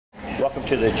Welcome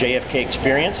to the JFK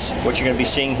Experience. What you're going to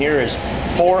be seeing here is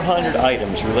 400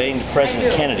 items relating to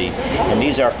President Kennedy, and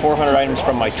these are 400 items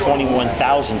from my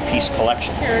 21,000-piece collection.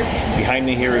 Behind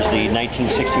me here is the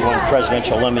 1961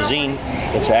 presidential limousine.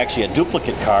 It's actually a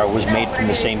duplicate car. It was made from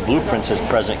the same blueprints as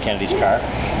President Kennedy's car,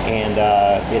 and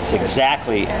it's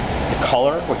exactly the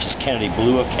color, which is Kennedy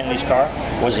blue of Kennedy's car.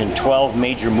 It was in 12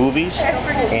 major movies,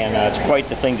 and it's quite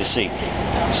the thing to see.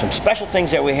 Some special things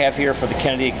that we have here for the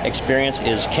Kennedy Experience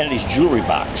is Kennedy's jewelry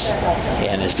box,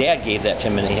 and his dad gave that to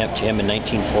him in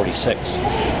 1946.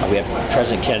 We have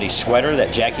President Kennedy's sweater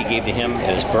that Jackie gave to him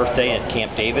at his birthday at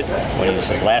Camp David, when it was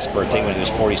his last birthday, when he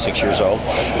was 46 years old.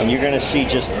 And you're going to see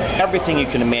just everything you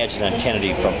can imagine on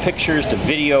Kennedy, from pictures to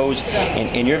videos,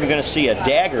 and you're going to see a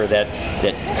dagger that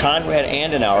Konrad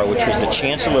Adenauer, which was the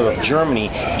Chancellor of Germany,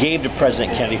 gave to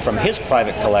President Kennedy from his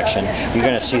private collection. You're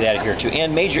going to see that here too,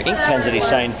 and major ink pens that he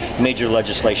signed major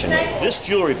legislation with. This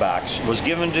jewelry box was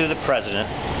given to the President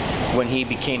when he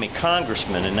became a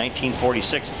congressman in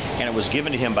 1946, and it was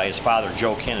given to him by his father,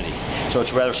 Joe Kennedy. So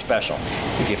it's rather special.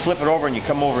 If you flip it over and you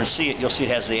come over and see it, you'll see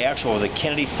it has the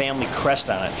Kennedy family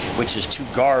crest on it, which is two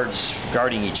guards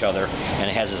guarding each other, and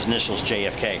it has his initials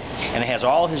JFK. And it has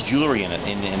all his jewelry in it,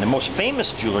 and the most famous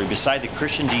jewelry, beside the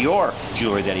Christian Dior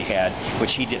jewelry that he had,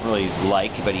 which he didn't really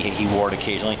like, but he wore it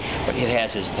occasionally, but it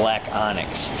has his black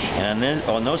onyx. And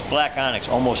on those black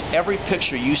onyx, almost every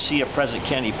picture you see of President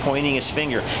Kennedy pointing his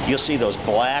finger, you'll see those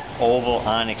black oval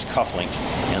onyx cufflinks,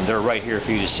 and they're right here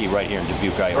for you to see right here in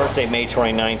Dubuque, Iowa. Birthday May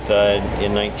 29th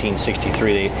in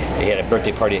 1963. They had a birthday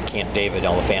party at Camp David.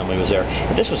 All the family was there.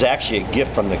 And this was actually a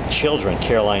gift from the children,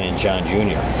 Caroline and John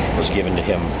Jr. It was given to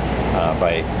him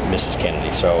by Mrs. Kennedy.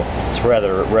 So it's a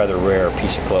rather rare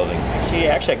piece of clothing.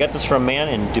 Actually, I got this from a man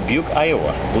in Dubuque,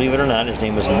 Iowa. Believe it or not, his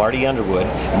name was Martin Underwood.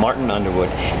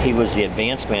 He was the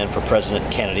advance man for President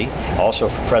Kennedy,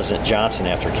 also for President Johnson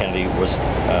after Kennedy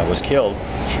was killed.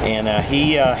 And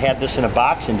he had this in a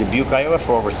box in Dubuque, Iowa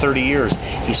for over 30 years.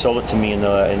 He sold it to me in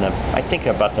I think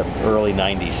about the early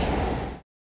 90s.